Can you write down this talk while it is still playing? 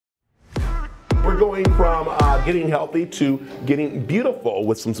going from getting healthy to getting beautiful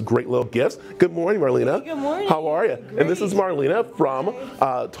with some great little gifts. Good morning, Marlena. Good morning. How are you? Great. And this is Marlena from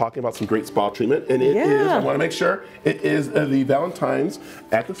talking about some great spa treatment. And it is, I want to make sure, it is the Valentine's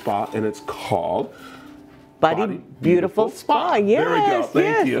at the spa, and it's called Body Beautiful Spa. Yes, there we go.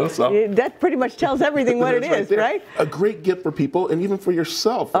 Thank you. So that pretty much tells everything what it is, right? A great gift for people and even for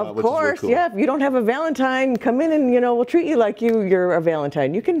yourself. Of which course, is really cool. yeah. If you don't have a Valentine, come in and we'll treat you like you're a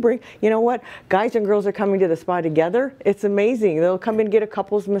Valentine. You can bring, you know what? Guys and girls are coming to the spa together. It's amazing. They'll come in and get a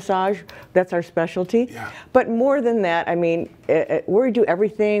couples massage. That's our specialty. Yeah. But more than that, I mean, we do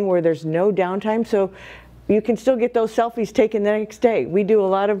everything where there's no downtime. So you can still get those selfies taken the next day. We do a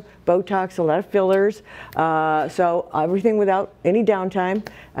lot of Botox, a lot of fillers, so everything without any downtime,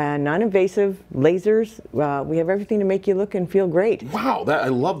 non-invasive, lasers. We have everything to make you look and feel great. Wow, I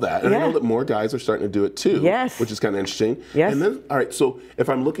love that. And I know that more guys are starting to do it too, yes, which is kind of interesting. Yes. And then, all right, so if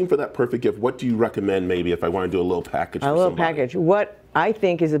I'm looking for that perfect gift, what do you recommend maybe if I want to do a little package for somebody? A little package. What I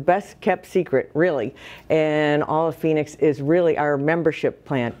think is the best kept secret, really, in all of Phoenix is really our membership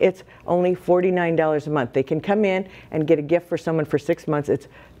plan. It's only $49 a month. They can come in and get a gift for someone for 6 months. It's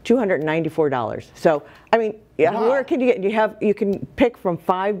 $294. So, I mean, wow. Where can you get? You can pick from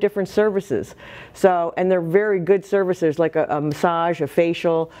 5 different services. So, and they're very good services, like a massage, a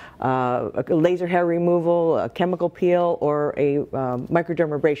facial, a laser hair removal, a chemical peel, or a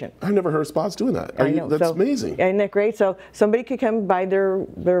microdermabrasion. I've never heard of spas doing that. I know. That's amazing. Isn't that great? So somebody could come buy their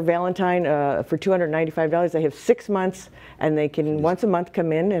Valentine for $295. They have 6 months, and they can once a month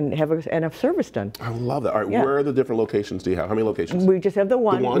come in and have a service done. I love that. All right, where are the different locations do you have? How many locations? We just have the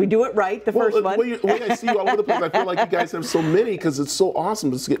one. We do it right, the first one. The way I see you all over the place, I feel like you guys have so many because it's so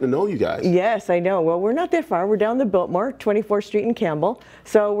awesome just getting to know you guys. Yes, I know. Well, we're not that far. We're down the Biltmore, 24th Street in Campbell.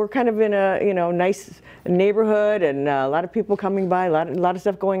 So we're kind of in a nice neighborhood, and a lot of people coming by. A lot of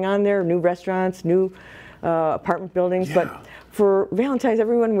stuff going on there. New restaurants, new apartment buildings. Yeah. But for Valentine's,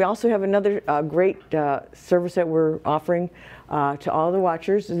 everyone, we also have another great service that we're offering to all the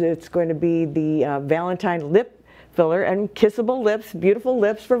watchers. It's going to be the Valentine lip filler and kissable lips, beautiful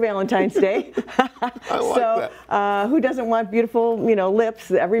lips for Valentine's Day. I like that. Who doesn't want beautiful,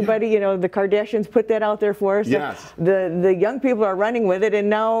 lips? Everybody, the Kardashians put that out there for us. Yes. The young people are running with it, and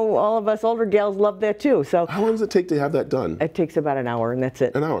now all of us older gals love that too. So how long does it take to have that done? It takes about an hour, and that's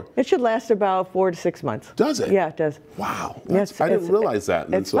it. An hour? It should last about 4 to 6 months. Does it? Yeah, it does. Wow. Yes, I didn't realize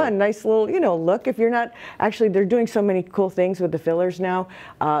that. It's fun, nice little, look. If you're not, actually, they're doing so many cool things with the fillers now.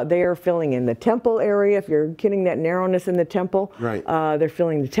 They are filling in the temple area. If you're getting that narrowness in the temple, right. They're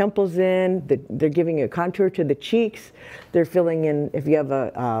filling the temples in. They're giving a contour to the cheeks. They're filling in, if you have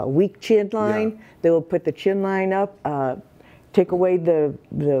a weak chin line, they will put the chin line up, take away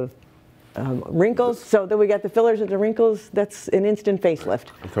the wrinkles. So then we got the fillers and the wrinkles. That's an instant facelift.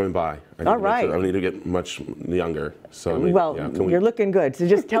 I'm coming by. All right. I need to get much younger. So you're looking good. So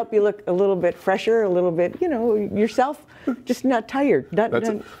just help you look a little bit fresher, a little bit, yourself, just not tired.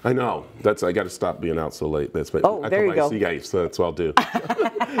 I know. I got to stop being out so late. But there you go. I guys, so that's what I'll do.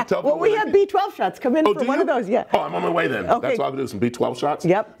 Well, we have B12 shots. Come in for one of those. Yeah. Oh, I'm on my way then. Okay. That's what I'll do. Some B12 shots.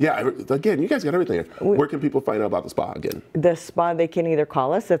 Yep. Yeah. Again, you guys got everything. Where can people find out about the spa again? The spa, they can either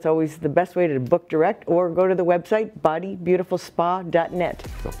call us. That's always the best way to book direct, or go to the website, bodybeautifulspa.net.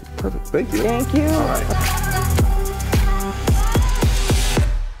 Perfect. Thank you. Thank you. All right.